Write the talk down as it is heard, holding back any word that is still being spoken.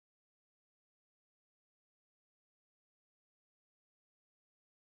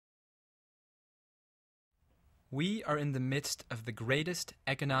We are in the midst of the greatest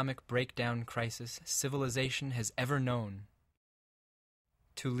economic breakdown crisis civilization has ever known.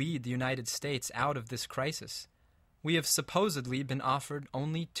 To lead the United States out of this crisis, we have supposedly been offered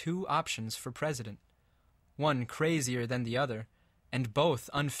only two options for president, one crazier than the other, and both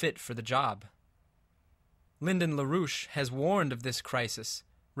unfit for the job. Lyndon LaRouche has warned of this crisis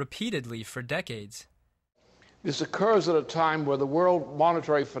repeatedly for decades. This occurs at a time where the world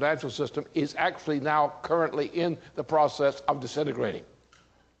monetary financial system is actually now currently in the process of disintegrating.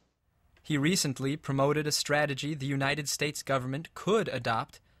 He recently promoted a strategy the United States government could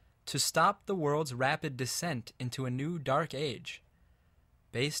adopt to stop the world's rapid descent into a new dark age,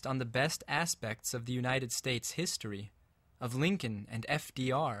 based on the best aspects of the United States history, of Lincoln and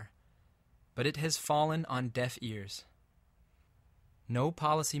FDR, but it has fallen on deaf ears. No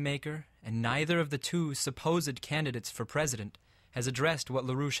policymaker and neither of the two supposed candidates for president has addressed what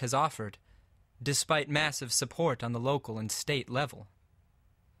LaRouche has offered, despite massive support on the local and state level.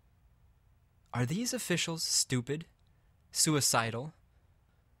 Are these officials stupid, suicidal,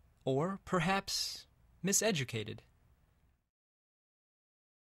 or perhaps miseducated?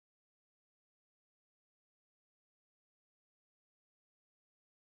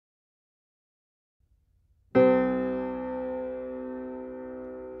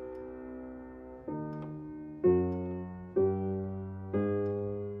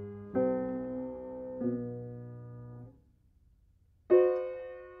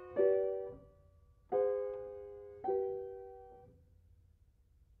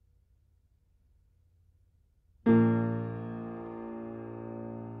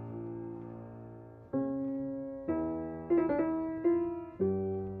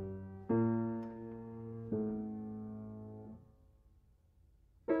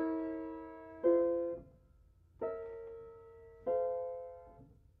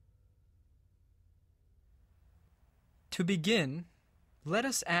 To begin, let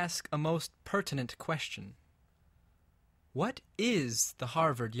us ask a most pertinent question. What is the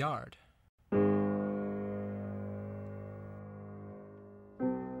Harvard Yard?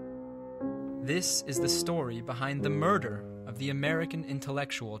 This is the story behind the murder of the American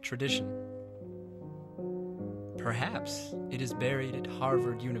intellectual tradition. Perhaps it is buried at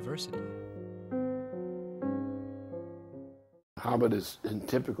Harvard University. Harvard is in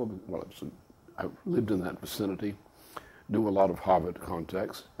typical, I lived in that vicinity, knew a lot of Harvard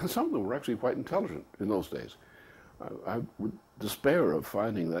contacts, and some of them were actually quite intelligent in those days. I would despair of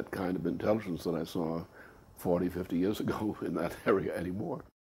finding that kind of intelligence that I saw 40, 50 years ago in that area anymore.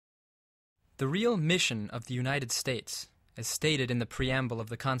 The real mission of the United States, as stated in the preamble of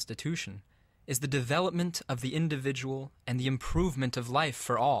the Constitution, is the development of the individual and the improvement of life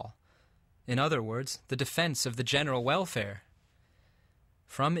for all. In other words, the defense of the general welfare.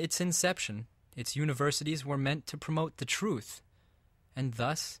 From its inception, its universities were meant to promote the truth, and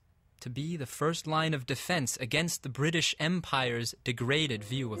thus to be the first line of defense against the British Empire's degraded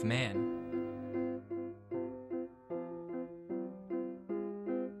view of man.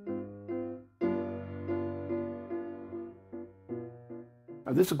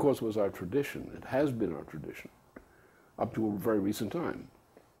 And this, of course, was our tradition. It has been our tradition up to a very recent time.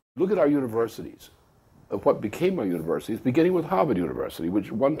 Look at our universities. What became our universities, beginning with Harvard University, which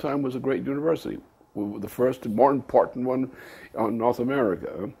at one time was a great university, the first and more important one in North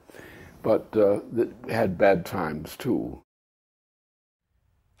America, but that had bad times too.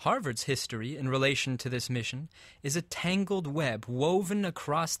 Harvard's history in relation to this mission is a tangled web woven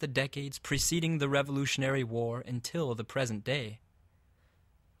across the decades preceding the Revolutionary War until the present day.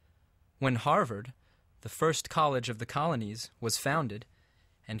 When Harvard, the first college of the colonies, was founded,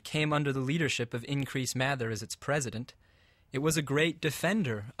 and came under the leadership of Increase Mather as its president, it was a great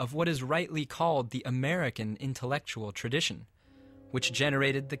defender of what is rightly called the American intellectual tradition, which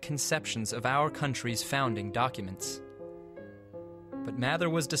generated the conceptions of our country's founding documents. But Mather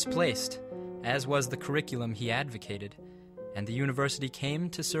was displaced, as was the curriculum he advocated, and the university came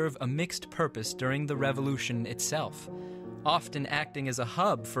to serve a mixed purpose during the Revolution itself, often acting as a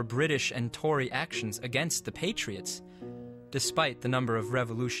hub for British and Tory actions against the Patriots, despite the number of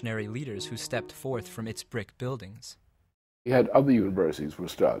revolutionary leaders who stepped forth from its brick buildings. We had other universities were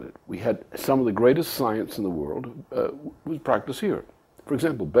started. We had some of the greatest science in the world was practiced here. For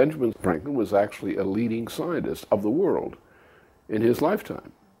example, Benjamin Franklin was actually a leading scientist of the world in his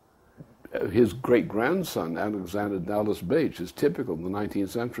lifetime. His great-grandson, Alexander Dallas Bache, is typical in the 19th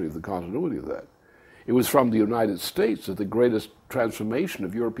century of the continuity of that. It was from the United States that the greatest transformation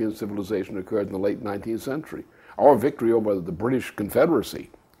of European civilization occurred in the late 19th century. Our victory over the British Confederacy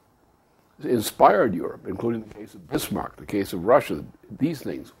inspired Europe, including the case of Bismarck, the case of Russia, these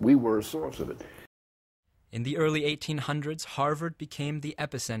things. We were a source of it. In the early 1800s, Harvard became the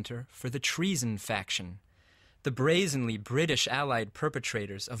epicenter for the treason faction, the brazenly British allied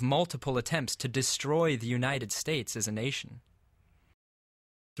perpetrators of multiple attempts to destroy the United States as a nation.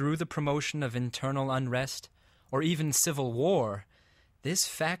 Through the promotion of internal unrest, or even civil war, this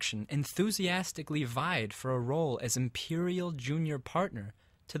faction enthusiastically vied for a role as imperial junior partner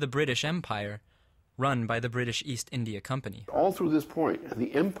to the British Empire, run by the British East India Company. All through this point,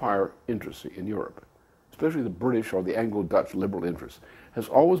 the empire interest in Europe, especially the British or the Anglo-Dutch liberal interest, has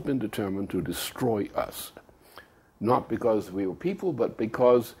always been determined to destroy us. Not because we were people, but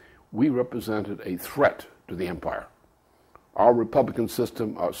because we represented a threat to the empire. Our republican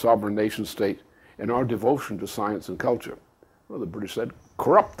system, our sovereign nation state, and our devotion to science and culture. Well, the British said,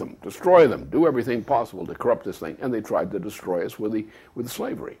 corrupt them, destroy them, do everything possible to corrupt this thing. And they tried to destroy us with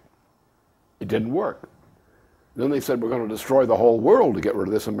slavery. It didn't work. Then they said, we're going to destroy the whole world to get rid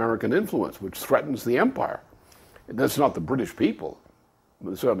of this American influence, which threatens the empire. And that's not the British people.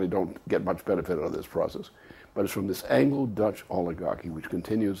 They certainly don't get much benefit out of this process. But it's from this Anglo-Dutch oligarchy, which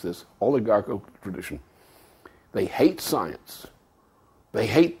continues this oligarchical tradition. They hate science. They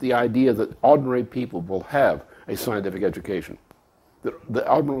hate the idea that ordinary people will have a scientific education, that the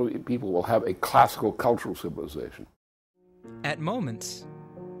ordinary people will have a classical cultural civilization. At moments,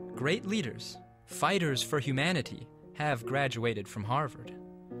 great leaders, fighters for humanity, have graduated from Harvard.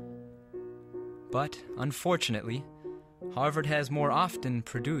 But, unfortunately, Harvard has more often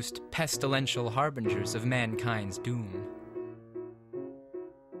produced pestilential harbingers of mankind's doom.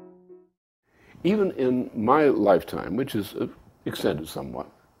 Even in my lifetime, which is extended somewhat,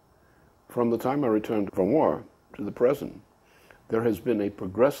 from the time I returned from war to the present, there has been a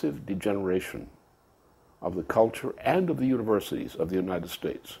progressive degeneration of the culture and of the universities of the United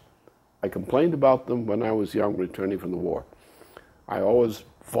States. I complained about them when I was young, returning from the war. I always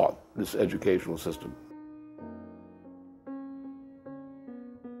fought this educational system.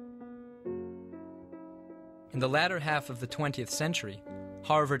 In the latter half of the 20th century,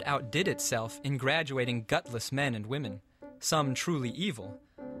 Harvard outdid itself in graduating gutless men and women, some truly evil,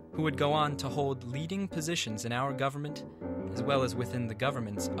 who would go on to hold leading positions in our government as well as within the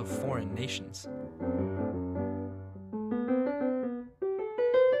governments of foreign nations.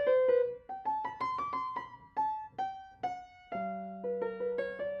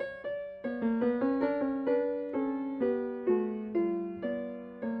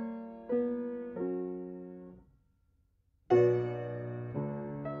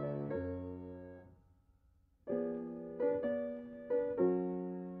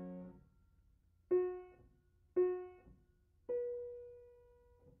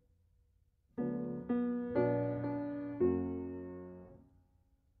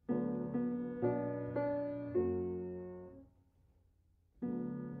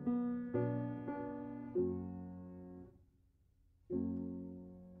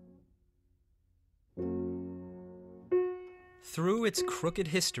 Through its crooked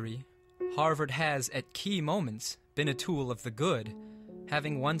history, Harvard has, at key moments, been a tool of the good,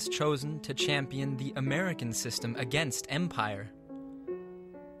 having once chosen to champion the American system against empire.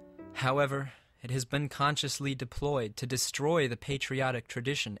 However, it has been consciously deployed to destroy the patriotic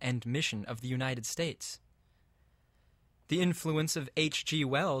tradition and mission of the United States. The influence of H.G.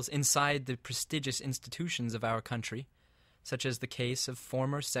 Wells inside the prestigious institutions of our country, such as the case of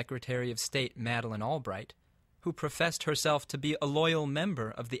former Secretary of State Madeleine Albright, who professed herself to be a loyal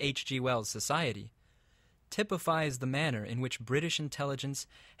member of the H.G. Wells Society, typifies the manner in which British intelligence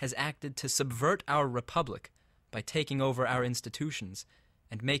has acted to subvert our republic by taking over our institutions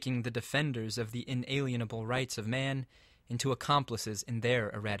and making the defenders of the inalienable rights of man into accomplices in their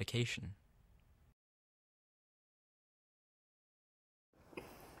eradication.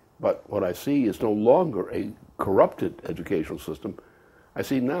 But what I see is no longer a corrupted educational system. I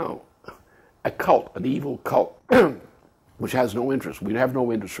see now a cult, an evil cult, which has no interest. We have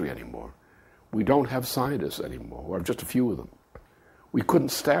no industry anymore. We don't have scientists anymore, or just a few of them. We couldn't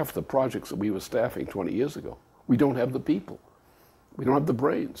staff the projects that we were staffing 20 years ago. We don't have the people. We don't have the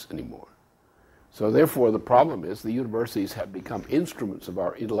brains anymore. So therefore, the problem is the universities have become instruments of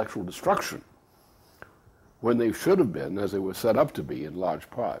our intellectual destruction when they should have been, as they were set up to be in large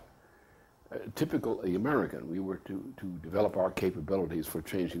part, typically American. We were to develop our capabilities for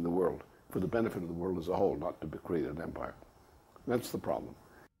changing the world, for the benefit of the world as a whole, not to create an empire. That's the problem.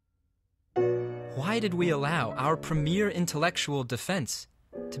 Why did we allow our premier intellectual defense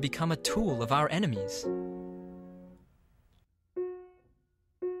to become a tool of our enemies?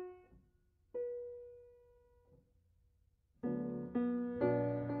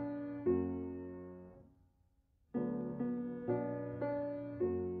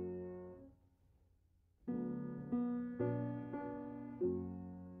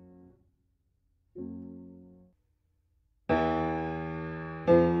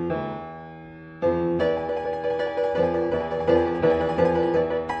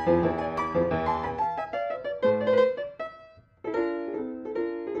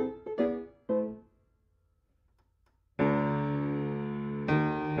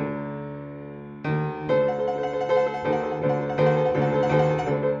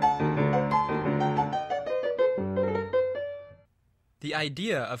 The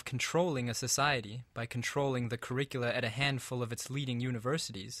idea of controlling a society by controlling the curricula at a handful of its leading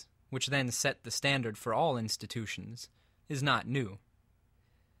universities, which then set the standard for all institutions, is not new.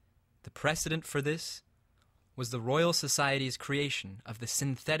 The precedent for this was the Royal Society's creation of the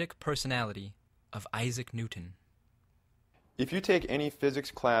synthetic personality of Isaac Newton. If you take any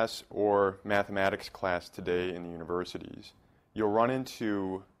physics class or mathematics class today in the universities, you'll run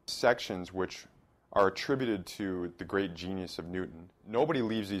into sections which are attributed to the great genius of Newton. Nobody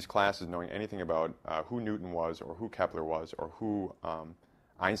leaves these classes knowing anything about who Newton was or who Kepler was or who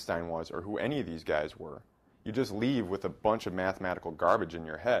Einstein was or who any of these guys were. You just leave with a bunch of mathematical garbage in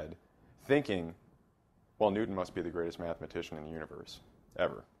your head thinking, well, Newton must be the greatest mathematician in the universe,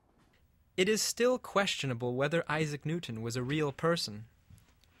 ever. It is still questionable whether Isaac Newton was a real person.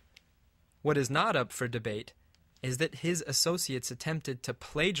 What is not up for debate is that his associates attempted to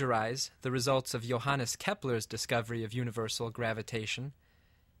plagiarize the results of Johannes Kepler's discovery of universal gravitation,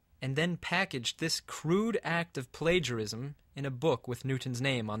 and then packaged this crude act of plagiarism in a book with Newton's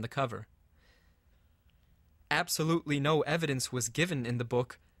name on the cover. Absolutely no evidence was given in the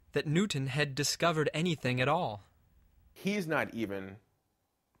book that Newton had discovered anything at all. He's not even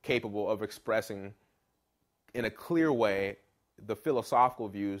capable of expressing in a clear way the philosophical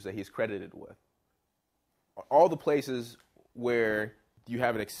views that he's credited with. All the places where you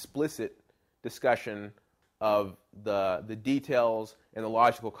have an explicit discussion of the details and the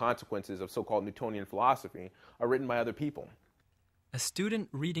logical consequences of so-called Newtonian philosophy are written by other people. A student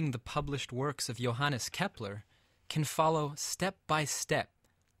reading the published works of Johannes Kepler can follow step by step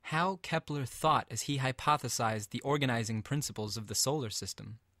how Kepler thought as he hypothesized the organizing principles of the solar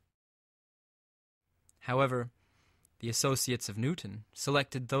system. However, the associates of Newton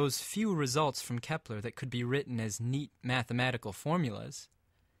selected those few results from Kepler that could be written as neat mathematical formulas,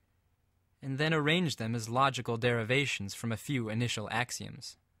 and then arranged them as logical derivations from a few initial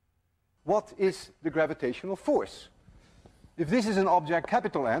axioms. What is the gravitational force? If this is an object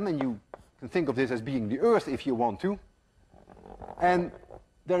capital M, and you can think of this as being the Earth if you want to, and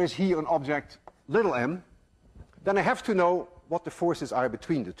there is here an object little m, then I have to know what the forces are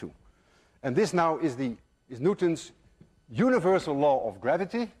between the two. And this now is Newton's universal law of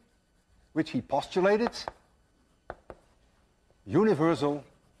gravity, which he postulated. Universal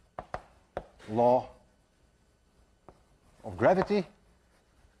law of gravity.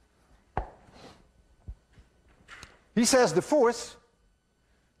 He says the force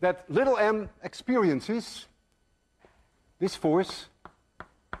that little m experiences, this force,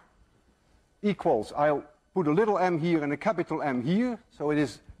 equals, I'll put a little m here and a capital M here, so it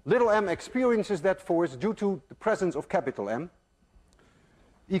is little m experiences that force due to the presence of capital M,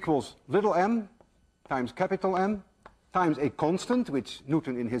 equals little m times capital M times a constant, which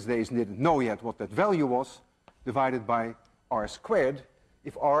Newton in his days didn't know yet what that value was, divided by r squared,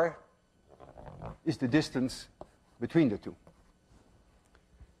 if r is the distance between the two.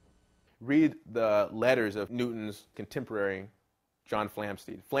 Read the letters of Newton's contemporary, John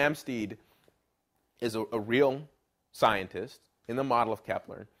Flamsteed. Flamsteed is a real scientist in the model of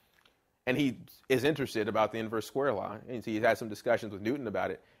Kepler, and he is interested about the inverse square law. And he's had some discussions with Newton about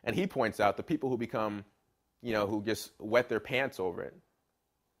it, and he points out the people who become, who just wet their pants over it.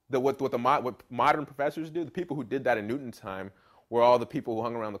 What modern professors do, the people who did that in Newton's time were all the people who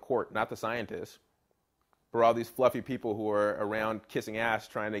hung around the court, not the scientists. For all these fluffy people who are around kissing ass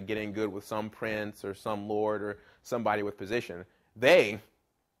trying to get in good with some prince or some lord or somebody with position. They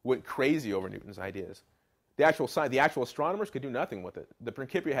went crazy over Newton's ideas. The actual astronomers could do nothing with it. The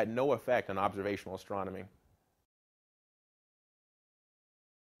Principia had no effect on observational astronomy.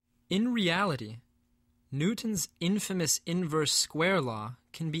 In reality, Newton's infamous inverse square law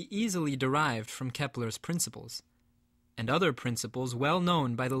can be easily derived from Kepler's principles, and other principles well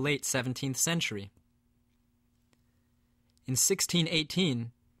known by the late 17th century. In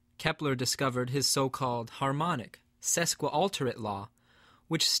 1618, Kepler discovered his so-called harmonic, sesquialterate law,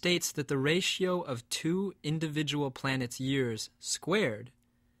 which states that the ratio of two individual planets' years squared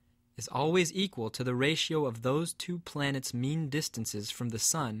is always equal to the ratio of those two planets' mean distances from the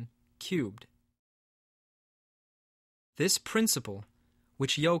Sun cubed. This principle,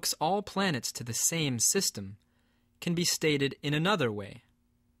 which yokes all planets to the same system, can be stated in another way.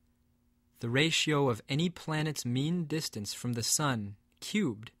 The ratio of any planet's mean distance from the Sun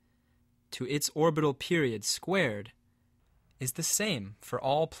cubed to its orbital period squared is the same for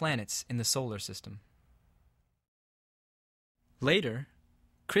all planets in the solar system. Later,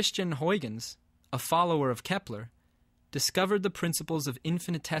 Christian Huygens, a follower of Kepler, discovered the principles of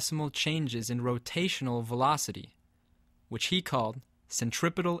infinitesimal changes in rotational velocity, which he called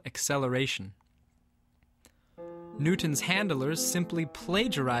centripetal acceleration. Newton's handlers simply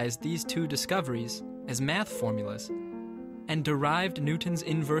plagiarized these two discoveries as math formulas and derived Newton's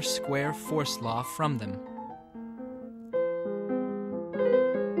inverse square force law from them.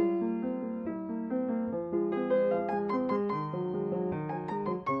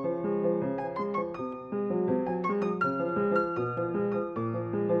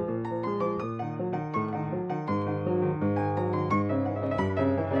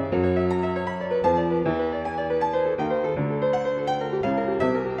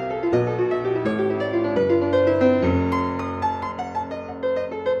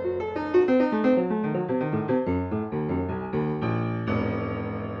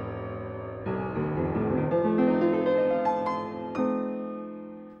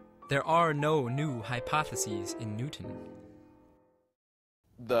 There are no new hypotheses in Newton.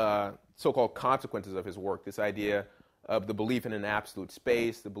 The so-called consequences of his work, this idea of the belief in an absolute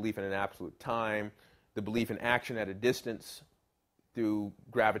space, the belief in an absolute time, the belief in action at a distance through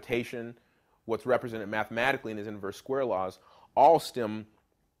gravitation, what's represented mathematically in his inverse square laws, all stem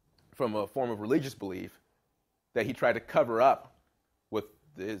from a form of religious belief that he tried to cover up with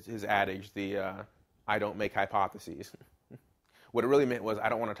his adage, I don't make hypotheses. What it really meant was, I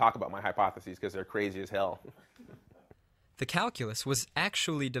don't want to talk about my hypotheses because they're crazy as hell. The calculus was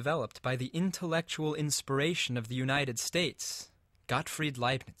actually developed by the intellectual inspiration of the United States, Gottfried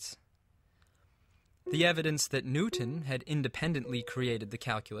Leibniz. The evidence that Newton had independently created the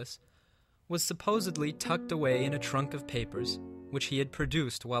calculus was supposedly tucked away in a trunk of papers which he had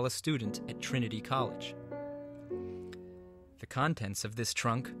produced while a student at Trinity College. The contents of this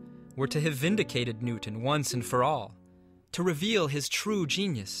trunk were to have vindicated Newton once and for all, to reveal his true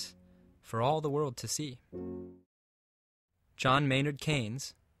genius for all the world to see. John Maynard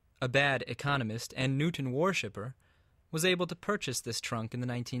Keynes, a bad economist and Newton worshipper, was able to purchase this trunk in the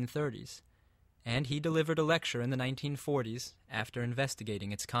 1930s, and he delivered a lecture in the 1940s after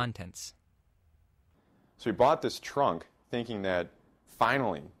investigating its contents. So he bought this trunk thinking that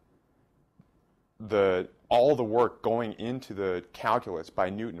finally all the work going into the calculus by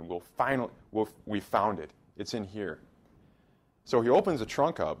Newton we found it. It's in here. So he opens the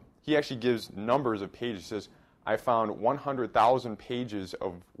trunk up. He actually gives numbers of pages. He says, I found 100,000 pages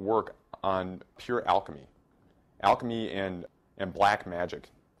of work on pure alchemy. Alchemy and black magic.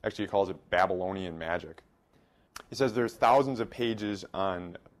 Actually, he calls it Babylonian magic. He says there's thousands of pages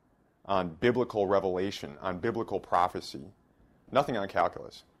on biblical revelation, on biblical prophecy. Nothing on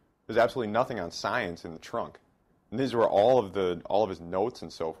calculus. There's absolutely nothing on science in the trunk. And these were all of his notes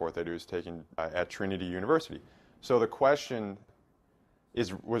and so forth that he was taking at Trinity University. So the question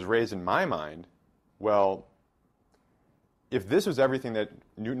was raised in my mind, well, if this was everything that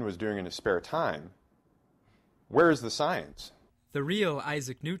Newton was doing in his spare time, where is the science? The real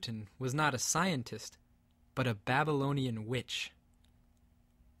Isaac Newton was not a scientist, but a Babylonian witch.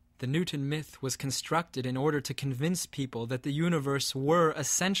 The Newton myth was constructed in order to convince people that the universe were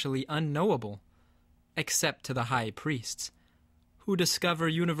essentially unknowable, except to the high priests, who discover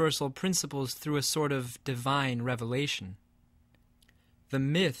universal principles through a sort of divine revelation. The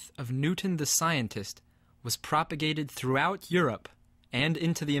myth of Newton the scientist was propagated throughout Europe and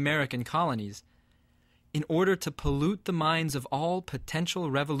into the American colonies in order to pollute the minds of all potential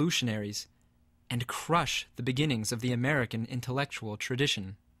revolutionaries and crush the beginnings of the American intellectual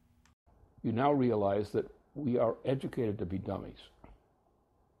tradition. You now realize that we are educated to be dummies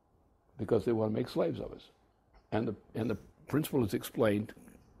because they want to make slaves of us. And the principle is explained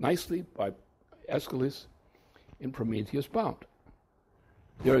nicely by Aeschylus in Prometheus Bound.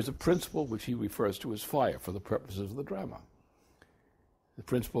 There is a principle which he refers to as fire for the purposes of the drama. The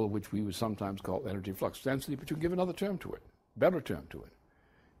principle which we would sometimes call energy flux density, but you can give another term to it, better term to it.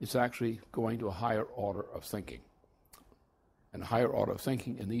 It's actually going to a higher order of thinking. And a higher order of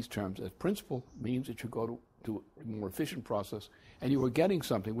thinking in these terms as principle means that you go to a more efficient process, and you are getting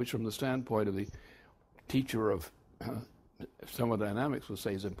something which from the standpoint of the teacher of thermodynamics would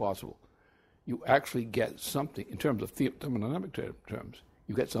say is impossible. You actually get something, in terms of thermodynamic terms,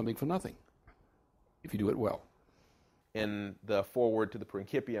 you get something for nothing if you do it well. In the foreword to the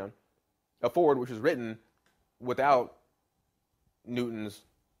Principia, a foreword which was written without Newton's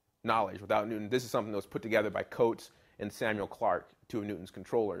knowledge, without Newton. This is something that was put together by Coates and Samuel Clarke, two of Newton's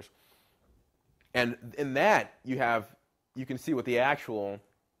controllers. And in that, you can see what the actual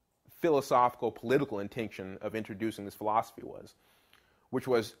philosophical, political intention of introducing this philosophy was, which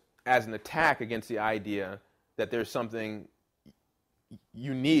was as an attack against the idea that there's something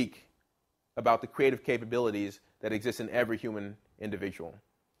unique about the creative capabilities that exist in every human individual.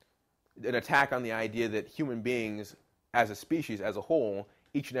 An attack on the idea that human beings, as a species, as a whole,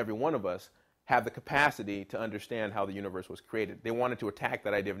 each and every one of us, have the capacity to understand how the universe was created. They wanted to attack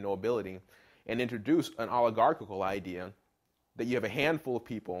that idea of knowability and introduce an oligarchical idea that you have a handful of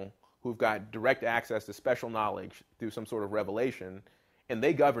people who've got direct access to special knowledge through some sort of revelation, and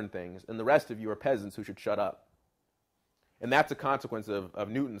they govern things, and the rest of you are peasants who should shut up. And that's a consequence of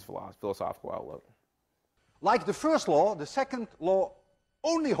Newton's philosophical outlook. Like the first law, the second law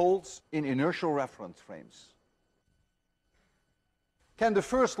only holds in inertial reference frames. Can the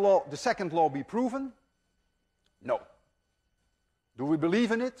second law be proven? No. Do we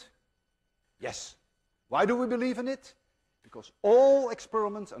believe in it? Yes. Why do we believe in it? Because all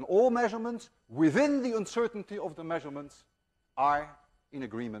experiments and all measurements within the uncertainty of the measurements are in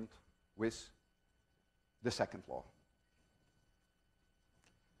agreement with the second law.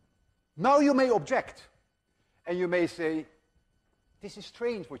 Now you may object, and you may say, this is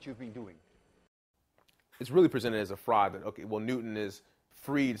strange what you've been doing. It's really presented as a fraud that, okay, well, Newton has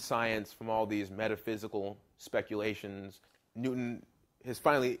freed science from all these metaphysical speculations. Newton has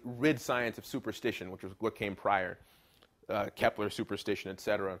finally rid science of superstition, which was what came prior. Kepler superstition,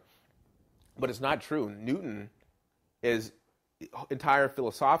 etc. But it's not true. Newton's entire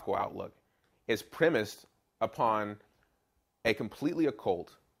philosophical outlook is premised upon a completely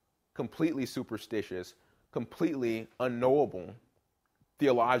occult, completely superstitious, completely unknowable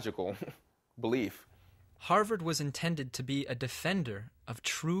theological belief. Harvard was intended to be a defender of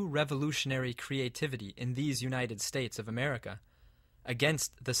true revolutionary creativity in these United States of America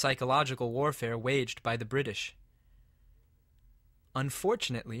against the psychological warfare waged by the British.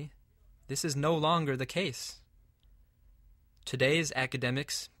 Unfortunately, this is no longer the case. Today's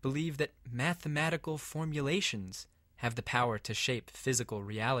academics believe that mathematical formulations have the power to shape physical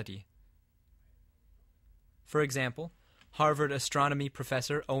reality. For example, Harvard astronomy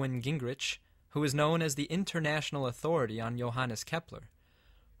professor Owen Gingerich, who is known as the international authority on Johannes Kepler,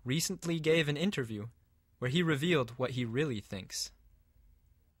 recently gave an interview where he revealed what he really thinks.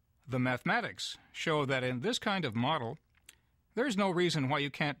 The mathematics show that in this kind of model, there's no reason why you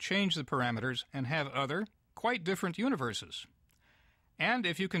can't change the parameters and have other, quite different universes. And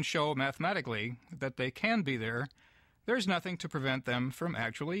if you can show mathematically that they can be there, there's nothing to prevent them from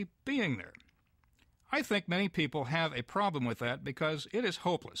actually being there. I think many people have a problem with that because it is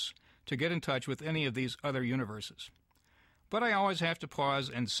hopeless to get in touch with any of these other universes. But I always have to pause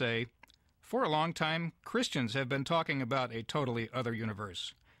and say, for a long time, Christians have been talking about a totally other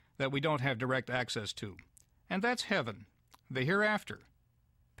universe that we don't have direct access to. And that's heaven, the hereafter,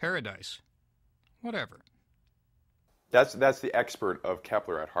 paradise, whatever. That's the expert of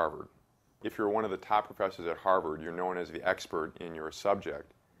Kepler at Harvard. If you're one of the top professors at Harvard, you're known as the expert in your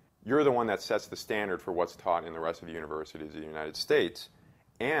subject. You're the one that sets the standard for what's taught in the rest of the universities of the United States,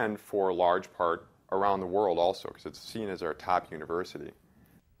 and for a large part around the world also, because it's seen as our top university.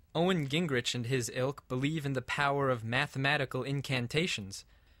 Owen Gingerich and his ilk believe in the power of mathematical incantations,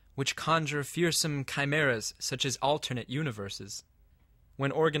 which conjure fearsome chimeras such as alternate universes.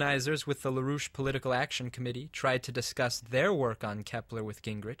 When organizers with the LaRouche Political Action Committee tried to discuss their work on Kepler with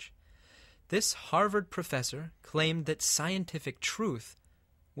Gingerich, this Harvard professor claimed that scientific truth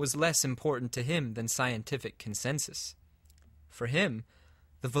was less important to him than scientific consensus. For him,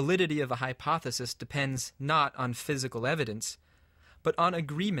 the validity of a hypothesis depends not on physical evidence, but on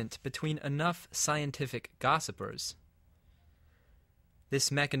agreement between enough scientific gossipers.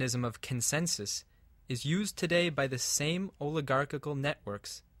 This mechanism of consensus is used today by the same oligarchical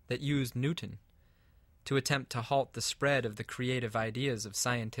networks that used Newton to attempt to halt the spread of the creative ideas of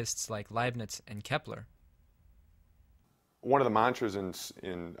scientists like Leibniz and Kepler. One of the mantras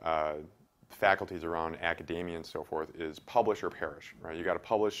in faculties around academia and so forth is publish or perish, right? You got to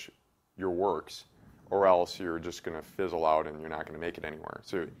publish your works, or else you're just going to fizzle out and you're not going to make it anywhere.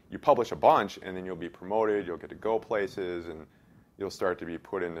 So you publish a bunch, and then you'll be promoted, you'll get to go places, and you'll start to be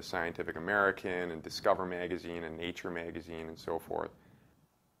put into Scientific American and Discover magazine and Nature magazine and so forth.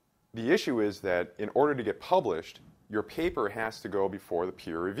 The issue is that in order to get published, your paper has to go before the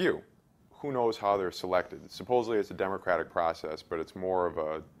peer review. Who knows how they're selected? Supposedly it's a democratic process, but it's more of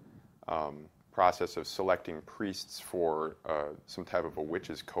a process of selecting priests for some type of a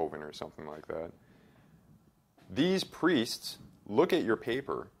witch's coven or something like that. These priests look at your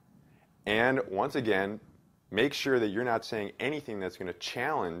paper and, once again, make sure that you're not saying anything that's going to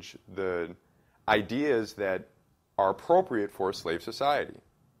challenge the ideas that are appropriate for a slave society.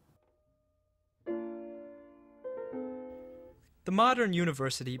 The modern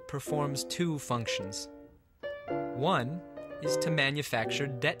university performs two functions. One is to manufacture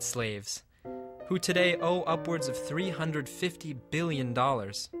debt slaves, who today owe upwards of $350 billion.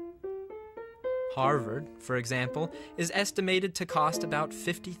 Harvard, for example, is estimated to cost about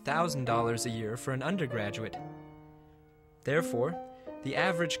 $50,000 a year for an undergraduate. Therefore, the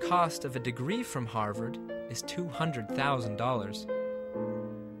average cost of a degree from Harvard is $200,000.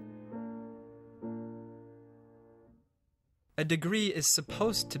 A degree is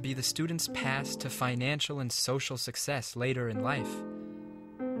supposed to be the student's pass to financial and social success later in life.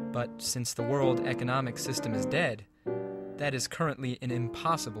 But since the world economic system is dead, that is currently an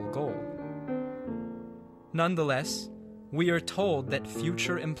impossible goal. Nonetheless, we are told that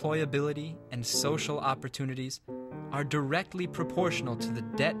future employability and social opportunities are directly proportional to the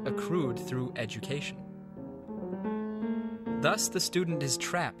debt accrued through education. Thus, the student is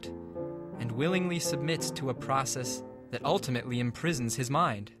trapped and willingly submits to a process that ultimately imprisons his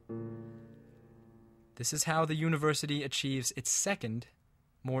mind. This is how the university achieves its second,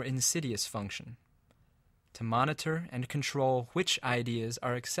 more insidious function: to monitor and control which ideas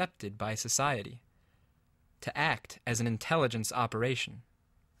are accepted by society, to act as an intelligence operation.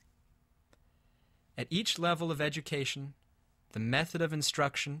 At each level of education, the method of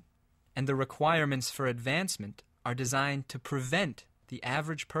instruction and the requirements for advancement are designed to prevent the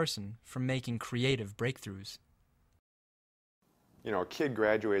average person from making creative breakthroughs. You know, a kid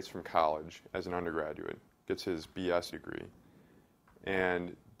graduates from college as an undergraduate, gets his BS degree,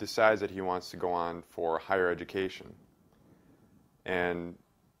 and decides that he wants to go on for higher education. And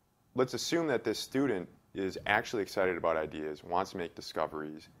let's assume that this student is actually excited about ideas, wants to make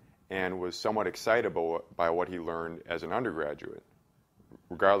discoveries, and was somewhat excited by what he learned as an undergraduate,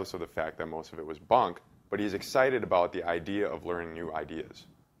 regardless of the fact that most of it was bunk, but he's excited about the idea of learning new ideas.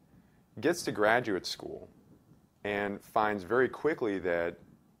 Gets to graduate school and finds very quickly that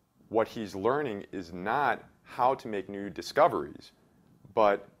what he's learning is not how to make new discoveries,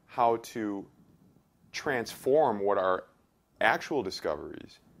 but how to transform what are actual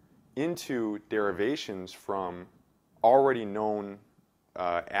discoveries into derivations from already known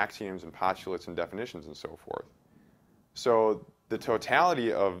axioms and postulates and definitions and so forth. So the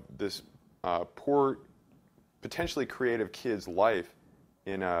totality of this poor, potentially creative kid's life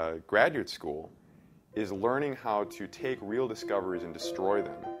in a graduate school is learning how to take real discoveries and destroy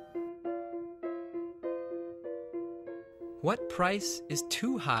them. What price is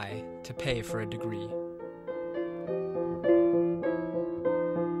too high to pay for a degree?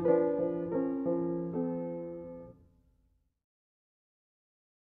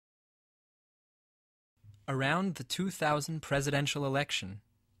 Around the 2000 presidential election,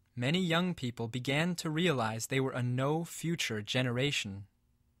 many young people began to realize they were a no-future generation.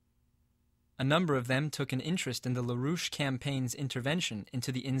 A number of them took an interest in the LaRouche campaign's intervention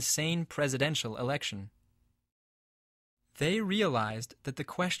into the insane presidential election. They realized that the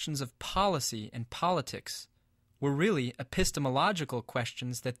questions of policy and politics were really epistemological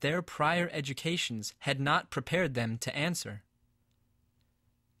questions that their prior educations had not prepared them to answer.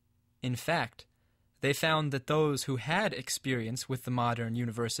 In fact, they found that those who had experience with the modern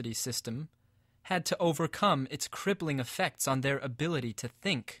university system had to overcome its crippling effects on their ability to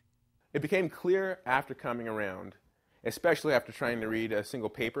think. It became clear after coming around, especially after trying to read a single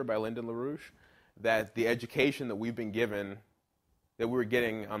paper by Lyndon LaRouche, that the education that we've been given, that we were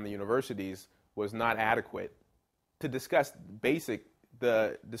getting on the universities, was not adequate to discuss basic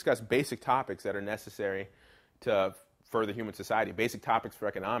topics that are necessary to further human society, basic topics for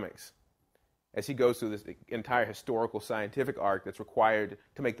economics. As he goes through this entire historical scientific arc that's required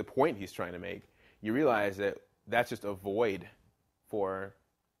to make the point he's trying to make, you realize that that's just a void for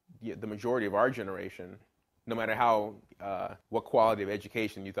the majority of our generation, no matter how what quality of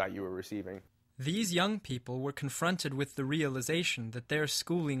education you thought you were receiving. These young people were confronted with the realization that their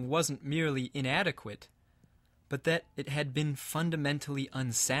schooling wasn't merely inadequate, but that it had been fundamentally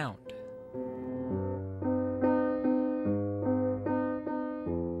unsound.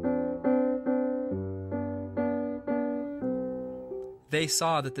 They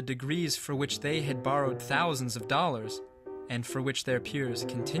saw that the degrees for which they had borrowed thousands of dollars, and for which their peers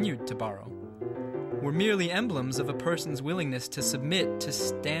continued to borrow, were merely emblems of a person's willingness to submit to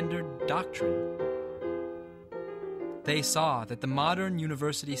standard doctrine. They saw that the modern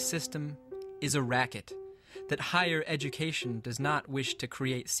university system is a racket, that higher education does not wish to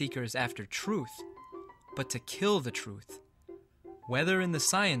create seekers after truth, but to kill the truth, whether in the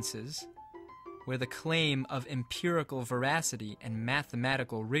sciences, where the claim of empirical veracity and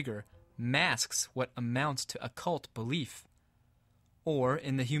mathematical rigor masks what amounts to occult belief, or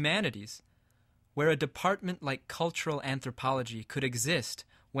in the humanities, where a department like cultural anthropology could exist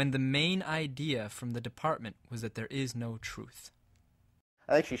when the main idea from the department was that there is no truth.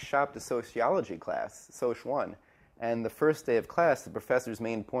 I actually shopped a sociology class, Soc 1, And the first day of class, the professor's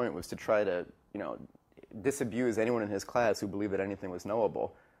main point was to try to, disabuse anyone in his class who believed that anything was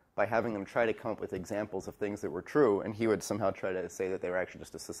knowable by having them try to come up with examples of things that were true, and he would somehow try to say that they were actually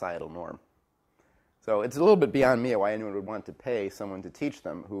just a societal norm. So it's a little bit beyond me why anyone would want to pay someone to teach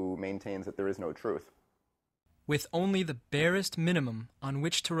them who maintains that there is no truth. With only the barest minimum on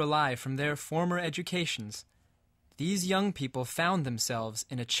which to rely from their former educations, these young people found themselves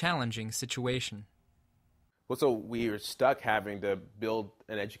in a challenging situation. Well, so we are stuck having to build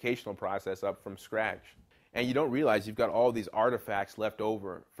an educational process up from scratch. And you don't realize you've got all these artifacts left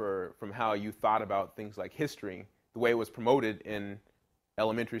over from how you thought about things like history, the way it was promoted in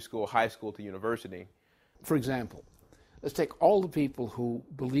elementary school, high school, to university. For example, let's take all the people who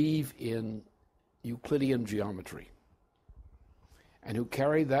believe in Euclidean geometry and who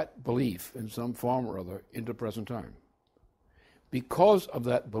carry that belief in some form or other into present time. Because of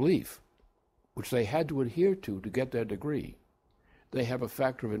that belief, which they had to adhere to get their degree, they have a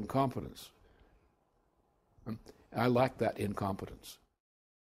factor of incompetence. I lack that incompetence.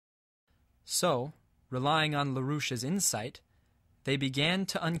 So, relying on LaRouche's insight, they began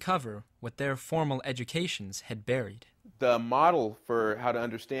to uncover what their formal educations had buried. The model for how to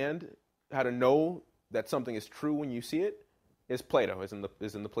understand, how to know that something is true when you see it, is Plato, is in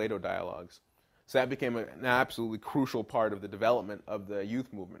the Plato dialogues. So that became an absolutely crucial part of the development of the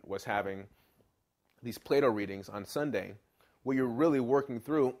youth movement, was having these Plato readings on Sunday, where you're really working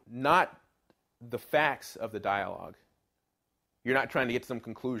through not the facts of the dialogue. You're not trying to get to some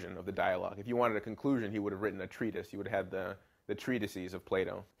conclusion of the dialogue. If you wanted a conclusion, he would have written a treatise. You would have had the treatises of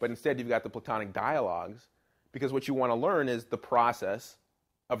Plato. But instead, you've got the Platonic dialogues, because what you want to learn is the process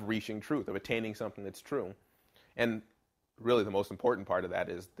of reaching truth, of attaining something that's true. And really the most important part of that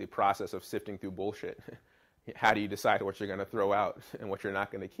is the process of sifting through bullshit. How do you decide what you're going to throw out and what you're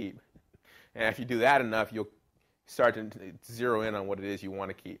not going to keep? And if you do that enough, you'll start to zero in on what it is you want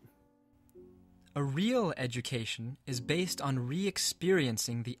to keep. A real education is based on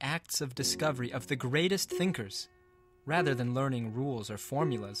re-experiencing the acts of discovery of the greatest thinkers, rather than learning rules or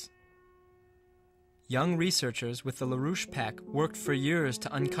formulas. Young researchers with the LaRouche Pack worked for years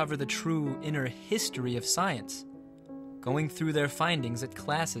to uncover the true inner history of science, going through their findings at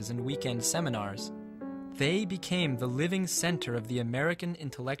classes and weekend seminars. They became the living center of the American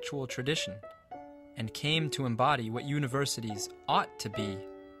intellectual tradition and came to embody what universities ought to be.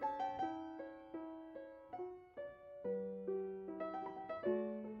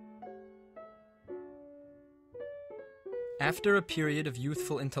 After a period of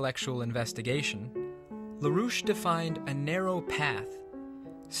youthful intellectual investigation, LaRouche defined a narrow path,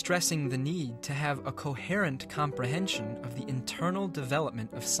 stressing the need to have a coherent comprehension of the internal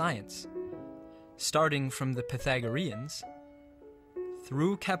development of science, starting from the Pythagoreans,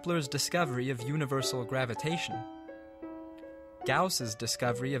 through Kepler's discovery of universal gravitation, Gauss's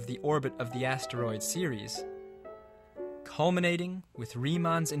discovery of the orbit of the asteroid Ceres, culminating with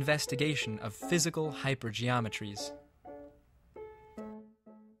Riemann's investigation of physical hypergeometries.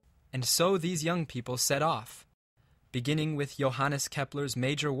 And so these young people set off, beginning with Johannes Kepler's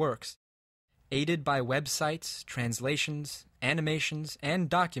major works, aided by websites, translations, animations, and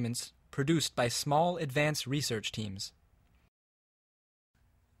documents produced by small advanced research teams.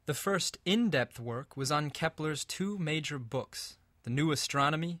 The first in-depth work was on Kepler's two major books, The New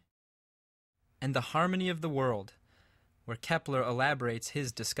Astronomy and The Harmony of the World, where Kepler elaborates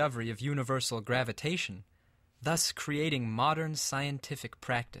his discovery of universal gravitation, thus creating modern scientific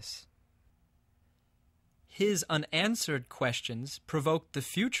practice. His unanswered questions provoked the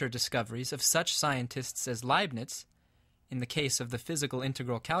future discoveries of such scientists as Leibniz, in the case of the physical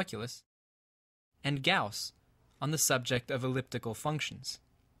integral calculus, and Gauss on the subject of elliptical functions.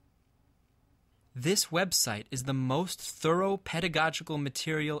 This website is the most thorough pedagogical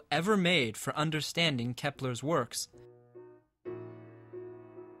material ever made for understanding Kepler's works.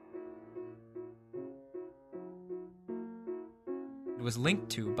 It was linked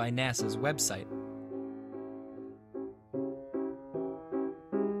to by NASA's website.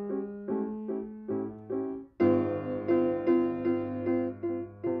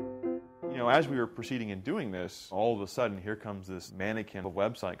 As we were proceeding in doing this, all of a sudden here comes this mannequin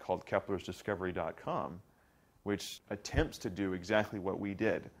website called Kepler'sDiscovery.com, which attempts to do exactly what we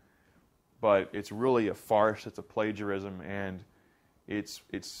did. But it's really a farce, it's a plagiarism, and it's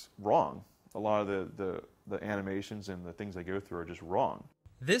wrong. A lot of the animations and the things they go through are just wrong.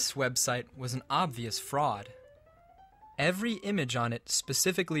 This website was an obvious fraud. Every image on it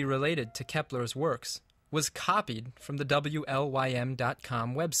specifically related to Kepler's works was copied from the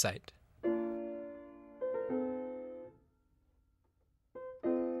WLYM.com website.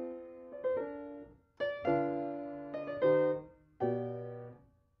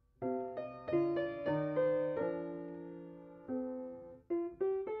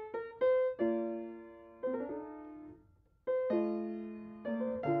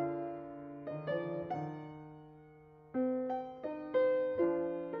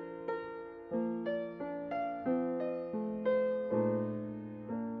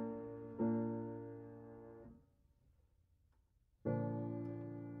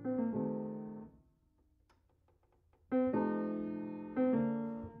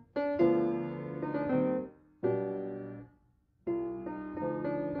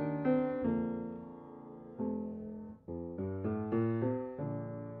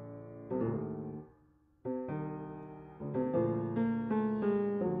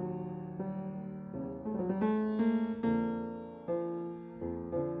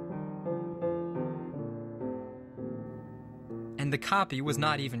 and the copy was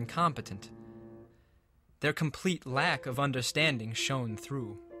not even competent. Their complete lack of understanding shone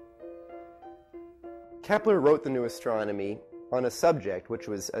through. Kepler wrote the New Astronomy on a subject which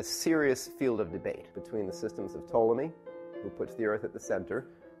was a serious field of debate between the systems of Ptolemy, who puts the Earth at the center,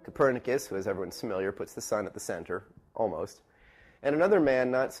 Copernicus, who, as everyone's familiar, puts the Sun at the center, almost, and another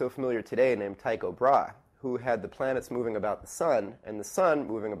man not so familiar today named Tycho Brahe, who had the planets moving about the Sun and the Sun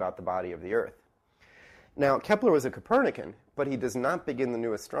moving about the body of the Earth. Now, Kepler was a Copernican, but he does not begin the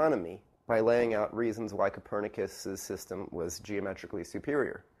New Astronomy by laying out reasons why Copernicus's system was geometrically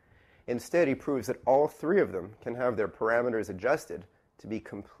superior. Instead, he proves that all three of them can have their parameters adjusted to be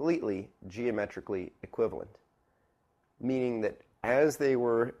completely geometrically equivalent, meaning that as they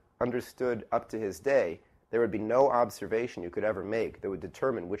were understood up to his day, there would be no observation you could ever make that would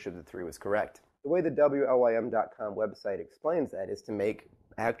determine which of the three was correct. The way the WLYM.com website explains that is to make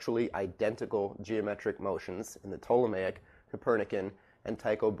actually identical geometric motions in the Ptolemaic, Copernican, and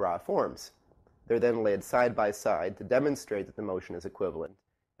Tycho Brahe forms. They're then laid side by side to demonstrate that the motion is equivalent.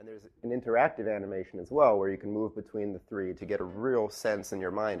 And there's an interactive animation as well where you can move between the three to get a real sense in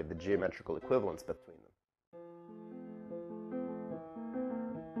your mind of the geometrical equivalence between them.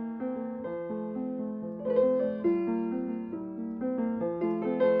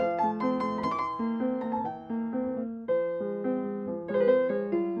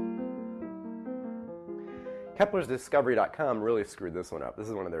 Kepler's Discovery.com really screwed this one up. This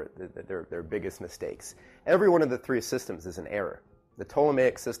is one of their biggest mistakes. Every one of the three systems is an error. The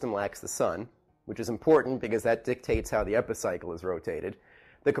Ptolemaic system lacks the Sun, which is important because that dictates how the epicycle is rotated.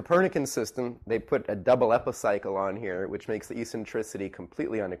 The Copernican system, they put a double epicycle on here, which makes the eccentricity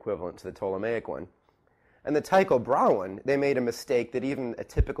completely unequivalent to the Ptolemaic one. And the Tycho Brahe one, they made a mistake that even a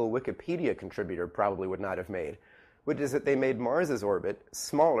typical Wikipedia contributor probably would not have made, which is that they made Mars's orbit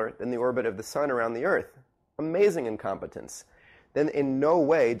smaller than the orbit of the Sun around the Earth. Amazing incompetence. Then in no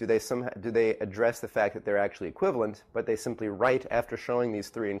way do they address the fact that they're actually equivalent, but they simply write, after showing these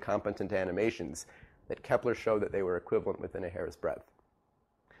three incompetent animations, that Kepler showed that they were equivalent within a hair's breadth.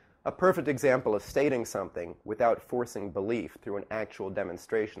 A perfect example of stating something without forcing belief through an actual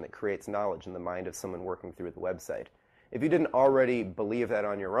demonstration that creates knowledge in the mind of someone working through the website. If you didn't already believe that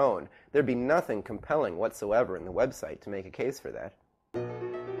on your own, there'd be nothing compelling whatsoever in the website to make a case for that.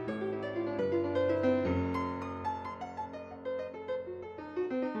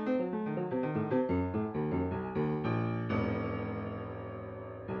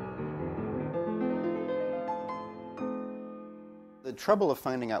 The trouble of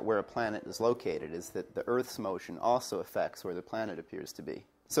finding out where a planet is located is that the Earth's motion also affects where the planet appears to be.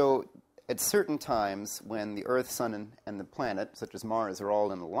 So at certain times when the Earth, Sun, and the planet, such as Mars, are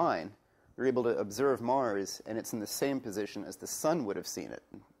all in a line, you're able to observe Mars, and it's in the same position as the Sun would have seen it.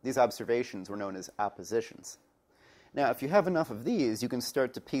 These observations were known as oppositions. Now, if you have enough of these, you can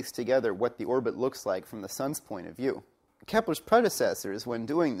start to piece together what the orbit looks like from the Sun's point of view. Kepler's predecessors, when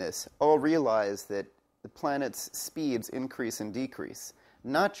doing this, all realized that the planet's speeds increase and decrease,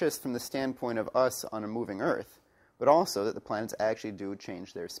 not just from the standpoint of us on a moving Earth, but also that the planets actually do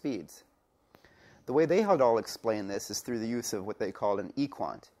change their speeds. The way they had all explained this is through the use of what they called an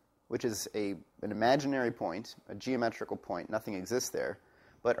equant, which is an imaginary point, a geometrical point, nothing exists there,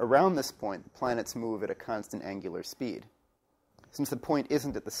 but around this point the planets move at a constant angular speed. Since the point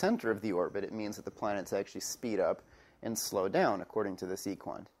isn't at the center of the orbit, it means that the planets actually speed up and slow down according to this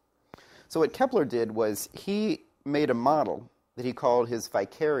equant. So what Kepler did was he made a model that he called his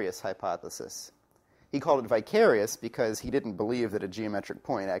vicarious hypothesis. He called it vicarious because he didn't believe that a geometric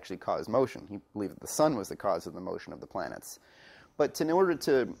point actually caused motion. He believed that the Sun was the cause of the motion of the planets. But in order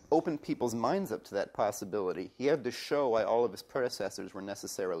to open people's minds up to that possibility, he had to show why all of his predecessors were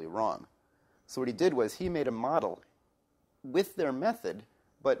necessarily wrong. So what he did was he made a model with their method,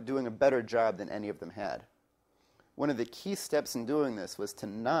 but doing a better job than any of them had. One of the key steps in doing this was to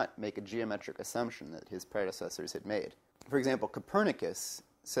not make a geometric assumption that his predecessors had made. For example, Copernicus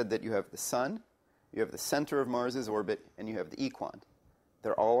said that you have the Sun, you have the center of Mars's orbit, and you have the equant.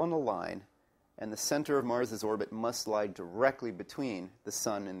 They're all on a line, and the center of Mars's orbit must lie directly between the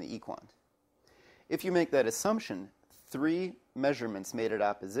Sun and the equant. If you make that assumption, three measurements made at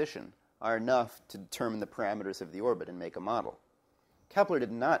opposition are enough to determine the parameters of the orbit and make a model. Kepler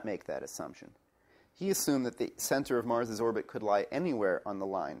did not make that assumption. He assumed that the center of Mars's orbit could lie anywhere on the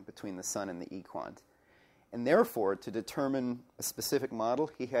line between the Sun and the equant. And therefore, to determine a specific model,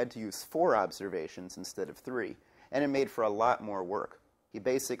 he had to use 4 observations instead of 3. And it made for a lot more work. He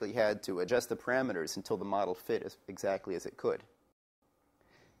basically had to adjust the parameters until the model fit exactly as it could.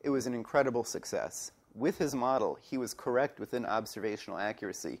 It was an incredible success. With his model, he was correct within observational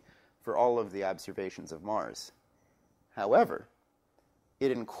accuracy for all of the observations of Mars. However,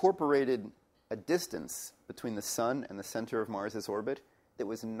 it incorporated a distance between the Sun and the center of Mars's orbit that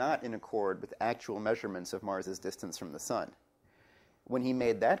was not in accord with actual measurements of Mars's distance from the Sun. When he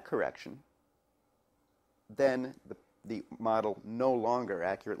made that correction, then the model no longer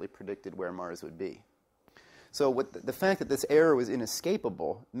accurately predicted where Mars would be. So the fact that this error was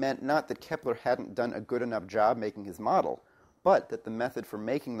inescapable meant not that Kepler hadn't done a good enough job making his model, but that the method for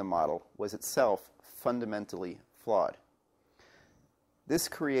making the model was itself fundamentally flawed. This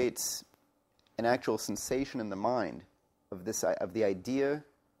creates an actual sensation in the mind of the idea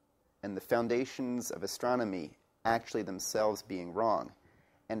and the foundations of astronomy actually themselves being wrong,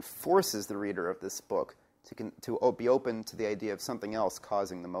 and forces the reader of this book to be open to the idea of something else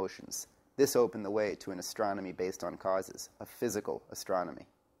causing the motions. This opened the way to an astronomy based on causes, a physical astronomy,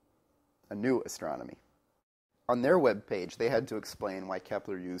 a new astronomy. On their webpage, they had to explain why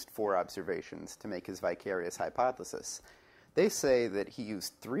Kepler used 4 observations to make his vicarious hypothesis. They say that he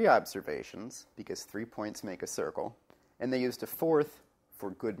used 3 observations, because 3 points make a circle, and they used a 4th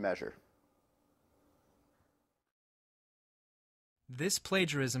for good measure. This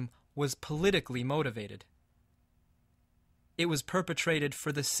plagiarism was politically motivated. It was perpetrated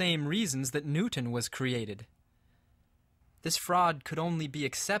for the same reasons that Newton was created. This fraud could only be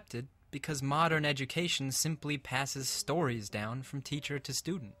accepted because modern education simply passes stories down from teacher to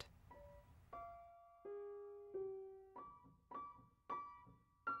student.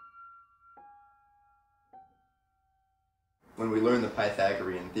 When we learned the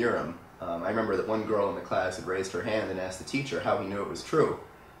Pythagorean theorem, I remember that one girl in the class had raised her hand and asked the teacher how he knew it was true.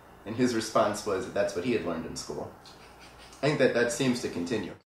 And his response was that that's what he had learned in school. I think that seems to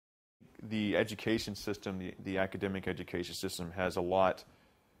continue. The education system, the academic education system, has a lot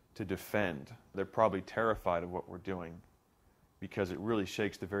to defend. They're probably terrified of what we're doing because it really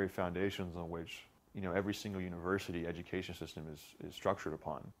shakes the very foundations on which every single university education system is structured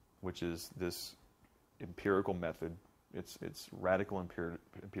upon, which is this empirical method. It's radical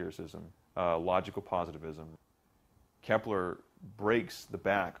empiricism, logical positivism. Kepler breaks the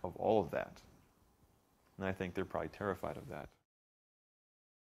back of all of that. And I think they're probably terrified of that.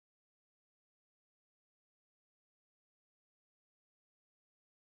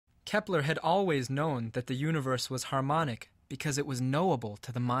 Kepler had always known that the universe was harmonic because it was knowable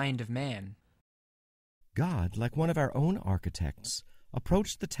to the mind of man. God, like one of our own architects,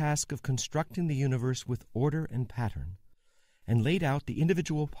 approached the task of constructing the universe with order and pattern, and laid out the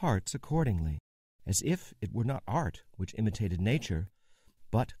individual parts accordingly, as if it were not art which imitated nature,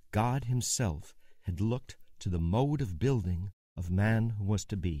 but God himself had looked to the mode of building of man who was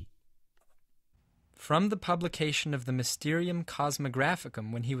to be. From the publication of the Mysterium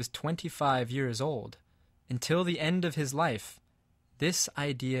Cosmographicum when he was 25 years old, until the end of his life, this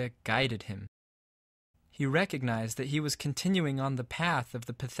idea guided him. He recognized that he was continuing on the path of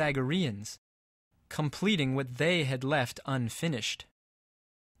the Pythagoreans, completing what they had left unfinished.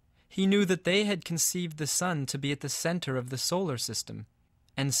 He knew that they had conceived the sun to be at the center of the solar system,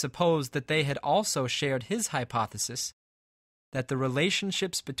 and supposed that they had also shared his hypothesis that the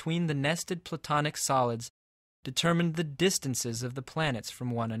relationships between the nested Platonic solids determined the distances of the planets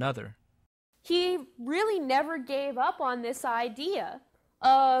from one another. He really never gave up on this idea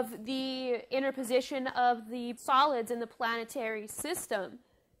of the interposition of the solids in the planetary system.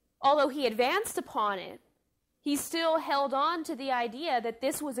 Although he advanced upon it, he still held on to the idea that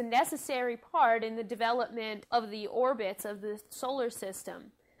this was a necessary part in the development of the orbits of the solar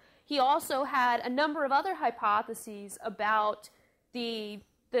system. He also had a number of other hypotheses about the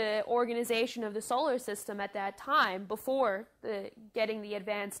organization of the solar system at that time, before getting the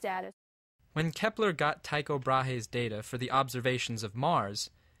advanced status. When Kepler got Tycho Brahe's data for the observations of Mars,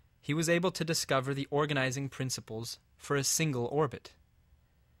 he was able to discover the organizing principles for a single orbit.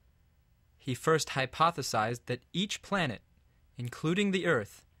 He first hypothesized that each planet, including the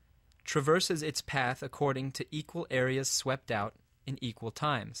Earth, traverses its path according to equal areas swept out in equal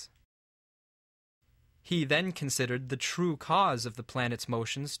times. He then considered the true cause of the planet's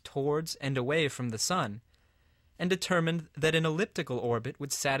motions towards and away from the Sun, and determined that an elliptical orbit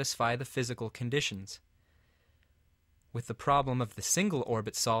would satisfy the physical conditions. With the problem of the single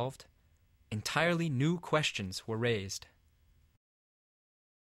orbit solved, entirely new questions were raised.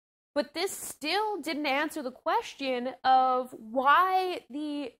 But this still didn't answer the question of why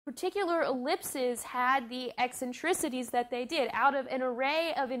the particular ellipses had the eccentricities that they did. Out of an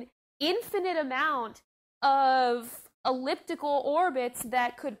array of an infinite amount of elliptical orbits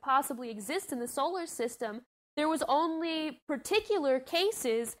that could possibly exist in the solar system, there was only particular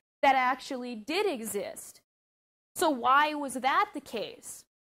cases that actually did exist. So why was that the case?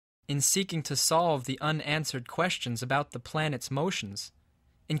 In seeking to solve the unanswered questions about the planet's motions,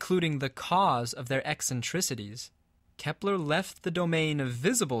 including the cause of their eccentricities, Kepler left the domain of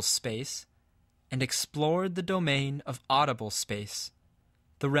visible space and explored the domain of audible space,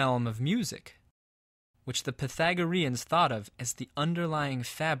 the realm of music, which the Pythagoreans thought of as the underlying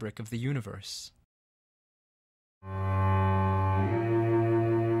fabric of the universe.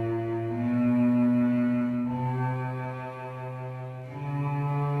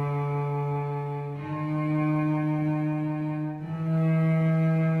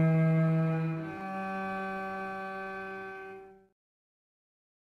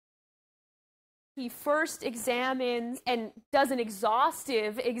 He first examines and does an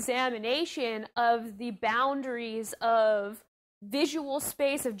exhaustive examination of the boundaries of visual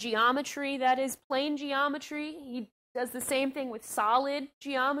space, of geometry, that is plane geometry. He does the same thing with solid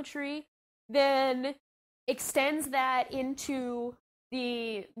geometry, then extends that into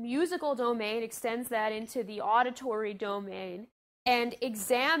the musical domain, extends that into the auditory domain, and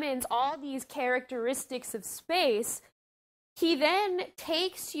examines all these characteristics of space. He then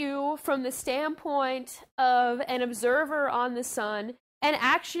takes you from the standpoint of an observer on the sun and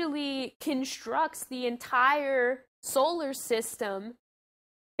actually constructs the entire solar system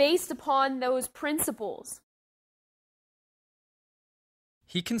based upon those principles.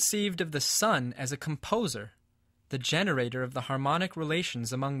 He conceived of the sun as a composer, the generator of the harmonic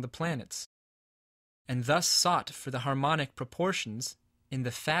relations among the planets, and thus sought for the harmonic proportions in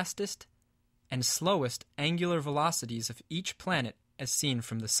the fastest and slowest angular velocities of each planet as seen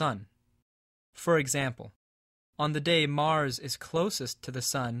from the sun. For example, on the day Mars is closest to the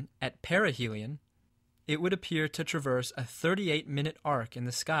sun at perihelion, it would appear to traverse a 38-minute arc in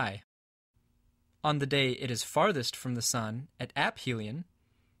the sky. On the day it is farthest from the sun at aphelion,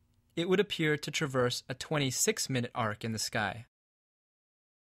 it would appear to traverse a 26-minute arc in the sky.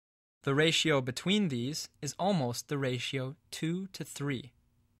 The ratio between these is almost the ratio 2:3.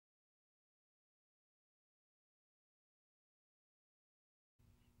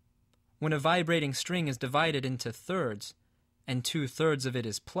 When a vibrating string is divided into thirds, and 2/3 of it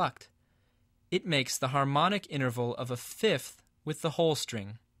is plucked, it makes the harmonic interval of a fifth with the whole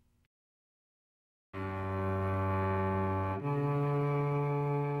string.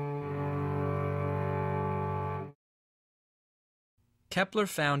 Kepler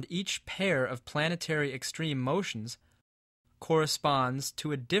found each pair of planetary extreme motions corresponds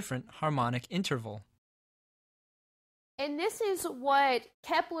to a different harmonic interval. And this is what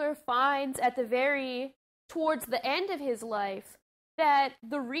Kepler finds towards the end of his life, that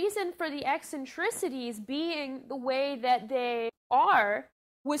the reason for the eccentricities being the way that they are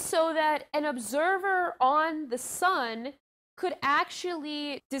was so that an observer on the sun could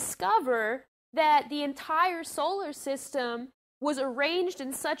actually discover that the entire solar system was arranged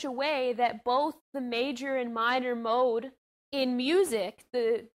in such a way that both the major and minor mode in music,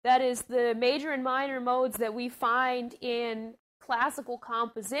 that is the major and minor modes that we find in classical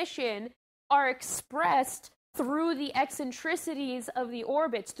composition, are expressed through the eccentricities of the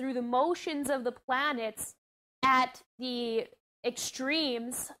orbits, through the motions of the planets at the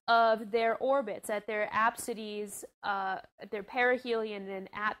extremes of their orbits, at their apsides, at their perihelion and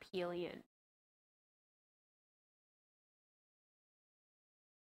aphelion.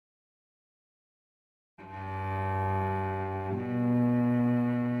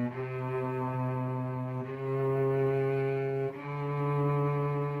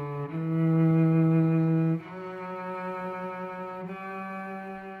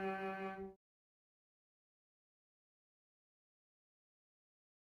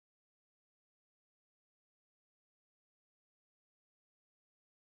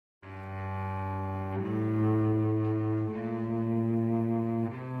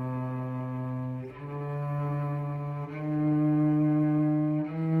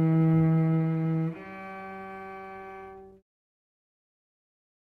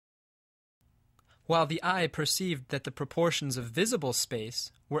 While the eye perceived that the proportions of visible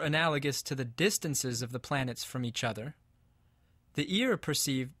space were analogous to the distances of the planets from each other, the ear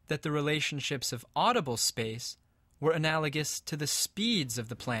perceived that the relationships of audible space were analogous to the speeds of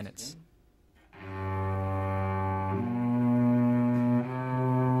the planets.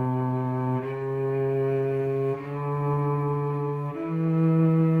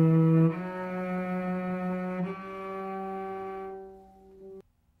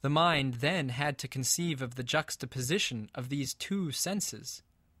 The mind then had to conceive of the juxtaposition of these two senses,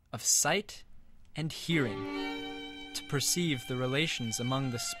 of sight and hearing, to perceive the relations among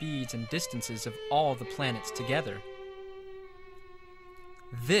the speeds and distances of all the planets together.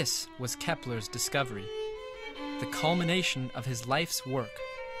 This was Kepler's discovery, the culmination of his life's work.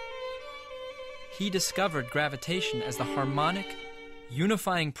 He discovered gravitation as the harmonic,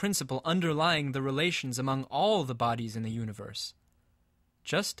 unifying principle underlying the relations among all the bodies in the universe,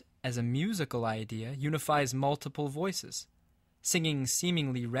 just as a musical idea unifies multiple voices, singing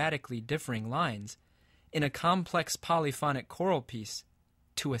seemingly radically differing lines, in a complex polyphonic choral piece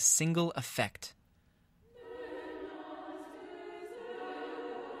to a single effect.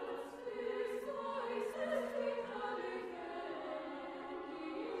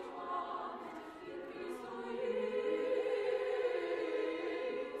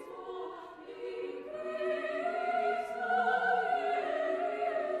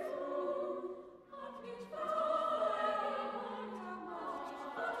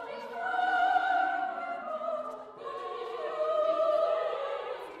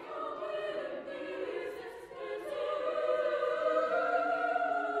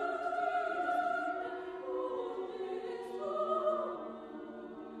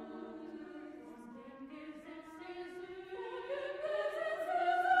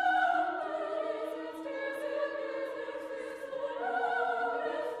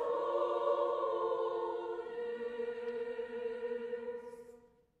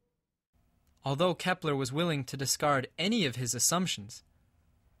 Although Kepler was willing to discard any of his assumptions,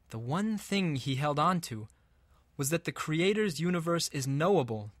 the one thing he held on to was that the Creator's universe is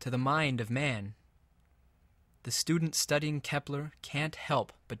knowable to the mind of man. The student studying Kepler can't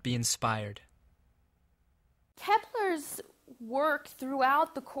help but be inspired. Kepler's work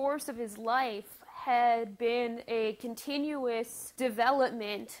throughout the course of his life had been a continuous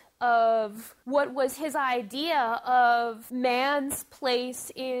development of what was his idea of man's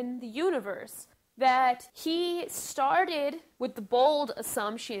place in the universe. That he started with the bold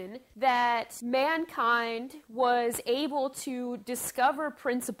assumption that mankind was able to discover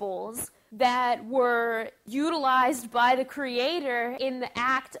principles that were utilized by the Creator in the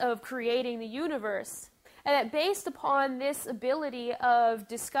act of creating the universe. And that based upon this ability of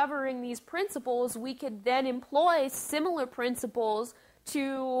discovering these principles, we could then employ similar principles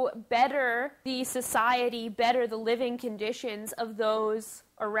to better the society, better the living conditions of those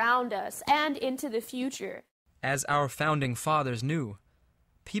around us, and into the future. As our founding fathers knew,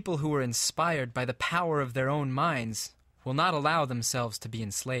 people who are inspired by the power of their own minds will not allow themselves to be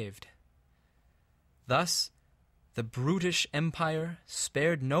enslaved. Thus, the brutish empire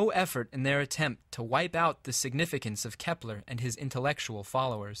spared no effort in their attempt to wipe out the significance of Kepler and his intellectual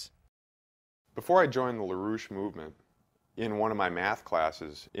followers. Before I joined the LaRouche movement, in one of my math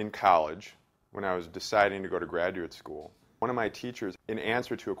classes in college, when I was deciding to go to graduate school, one of my teachers, in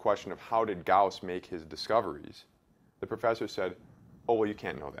answer to a question of how did Gauss make his discoveries, the professor said, "Oh, well, you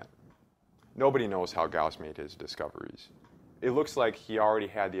can't know that. Nobody knows how Gauss made his discoveries. It looks like he already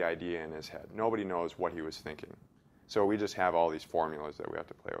had the idea in his head. Nobody knows what he was thinking. So we just have all these formulas that we have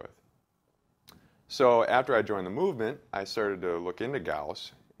to play with." So after I joined the movement, I started to look into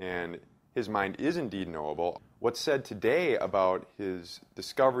Gauss, and his mind is indeed knowable. What's said today about his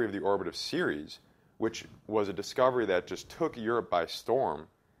discovery of the orbit of Ceres, which was a discovery that just took Europe by storm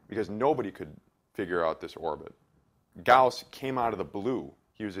because nobody could figure out this orbit. Gauss came out of the blue.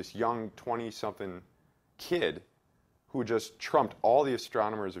 He was this young 20-something kid who just trumped all the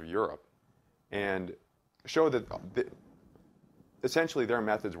astronomers of Europe and showed that essentially their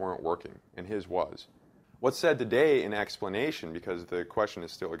methods weren't working, and his was. What's said today in explanation, because the question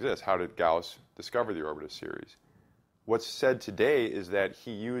still exists, how did Gauss discover the orbit of Ceres? What's said today is that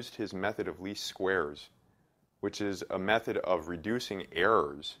he used his method of least squares, which is a method of reducing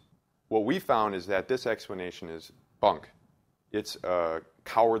errors. What we found is that this explanation is bunk. It's a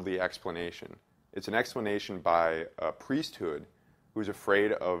cowardly explanation. It's an explanation by a priesthood who's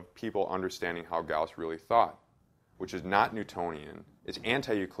afraid of people understanding how Gauss really thought, which is not Newtonian, it's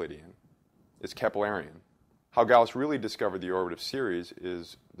anti-Euclidean, it's Keplerian. How Gauss really discovered the orbit of Ceres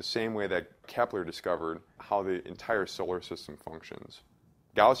is the same way that Kepler discovered how the entire solar system functions.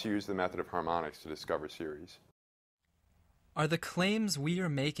 Gauss used the method of harmonics to discover Ceres. Are the claims we are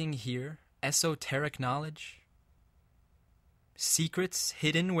making here esoteric knowledge? Secrets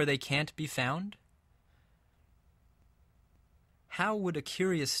hidden where they can't be found? How would a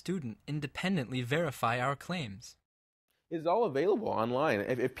curious student independently verify our claims? It's all available online.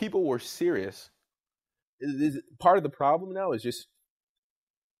 If people were serious, part of the problem now is just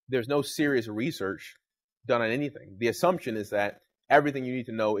there's no serious research done on anything. The assumption is that everything you need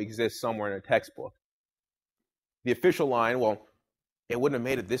to know exists somewhere in a textbook. The official line, well, it wouldn't have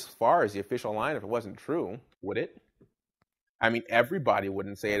made it this far as the official line if it wasn't true, would it? I mean, everybody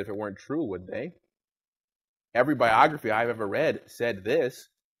wouldn't say it if it weren't true, would they? Every biography I've ever read said this.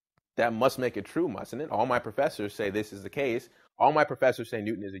 That must make it true, mustn't it? All my professors say this is the case. All my professors say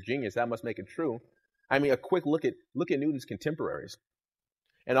Newton is a genius. That must make it true. I mean, a quick look at Newton's contemporaries.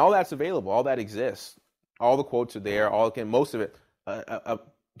 And all that's available, all that exists. All the quotes are there, most of it.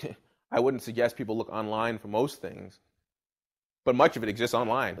 I wouldn't suggest people look online for most things, but much of it exists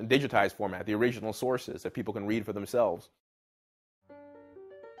online in digitized format, the original sources that people can read for themselves.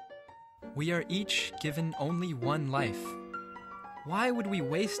 We are each given only one life. Why would we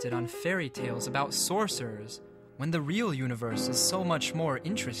waste it on fairy tales about sorcerers when the real universe is so much more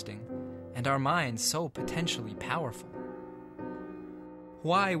interesting and our minds so potentially powerful?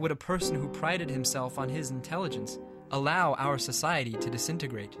 Why would a person who prided himself on his intelligence allow our society to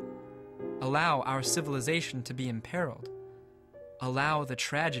disintegrate, allow our civilization to be imperiled, allow the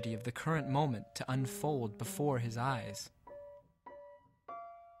tragedy of the current moment to unfold before his eyes?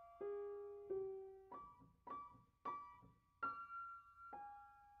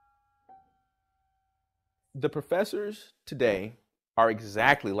 The professors today are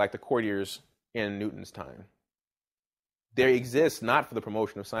exactly like the courtiers in Newton's time. They exist not for the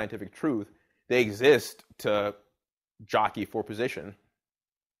promotion of scientific truth. They exist to jockey for position.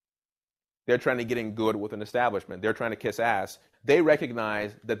 They're trying to get in good with an establishment. They're trying to kiss ass. They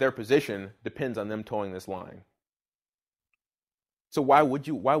recognize that their position depends on them towing this line. So why would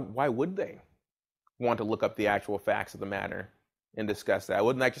they want to look up the actual facts of the matter and discuss that?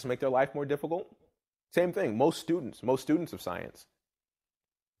 Wouldn't that just make their life more difficult? Same thing, most students of science.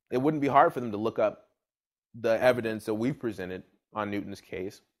 It wouldn't be hard for them to look up the evidence that we've presented on Newton's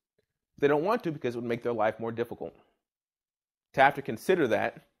case. They don't want to because it would make their life more difficult. To have to consider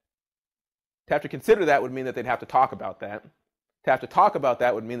that would mean that they'd have to talk about that. To have to talk about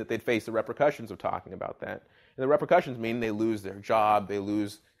that would mean that they'd face the repercussions of talking about that. And the repercussions mean they lose their job, they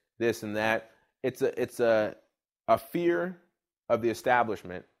lose this and that. It's a fear of the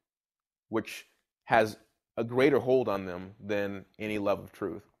establishment which has a greater hold on them than any love of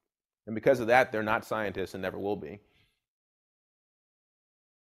truth. And because of that, they're not scientists and never will be.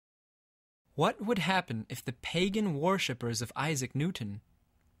 What would happen if the pagan worshippers of Isaac Newton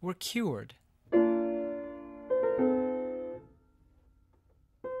were cured?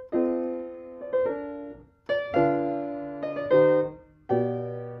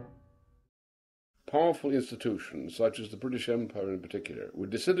 Powerful institutions, such as the British Empire in particular, would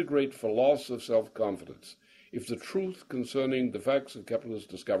disintegrate for loss of self-confidence if the truth concerning the facts of Kepler's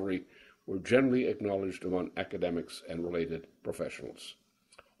discovery were generally acknowledged among academics and related professionals.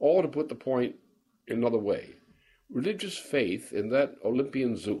 Or, to put the point in another way, religious faith in that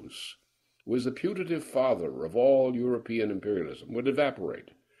Olympian Zeus, who is the putative father of all European imperialism, would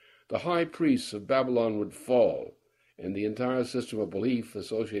evaporate. The high priests of Babylon would fall, and the entire system of belief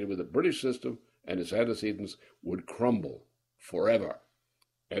associated with the British system and its antecedents would crumble forever,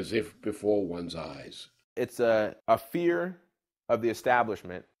 as if before one's eyes. It's a fear of the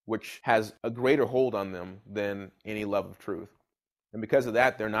establishment which has a greater hold on them than any love of truth. And because of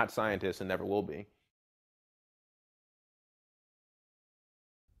that, they're not scientists and never will be.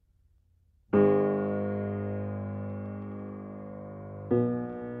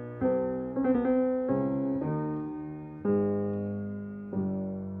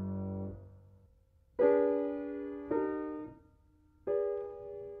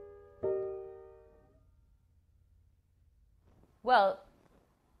 Well,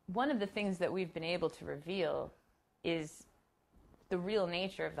 one of the things that we've been able to reveal is the real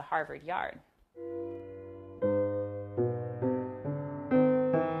nature of the Harvard Yard.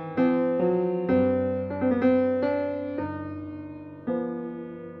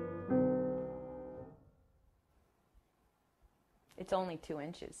 It's only 2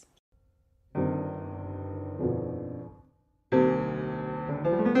 inches.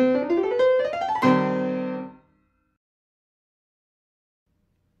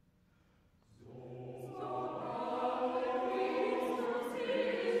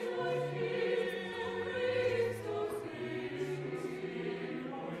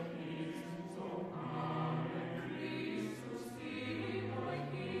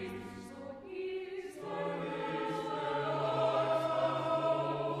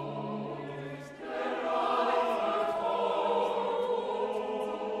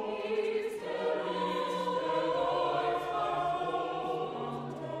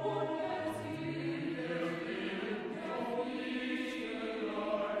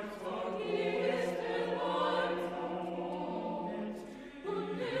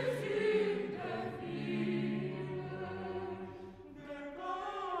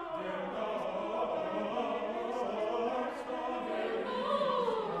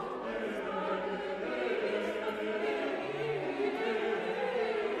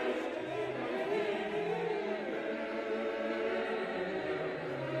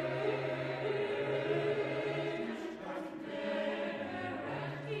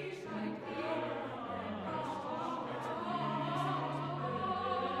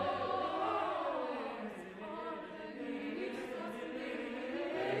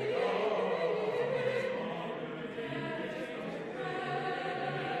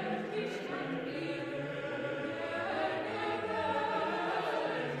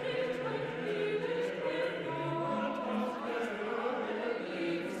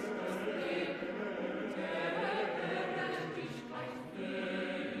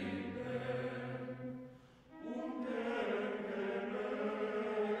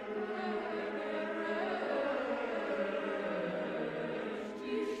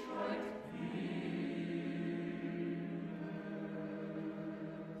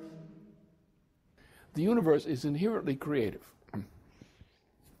 The universe is inherently creative.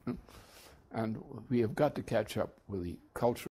 And we have got to catch up with the culture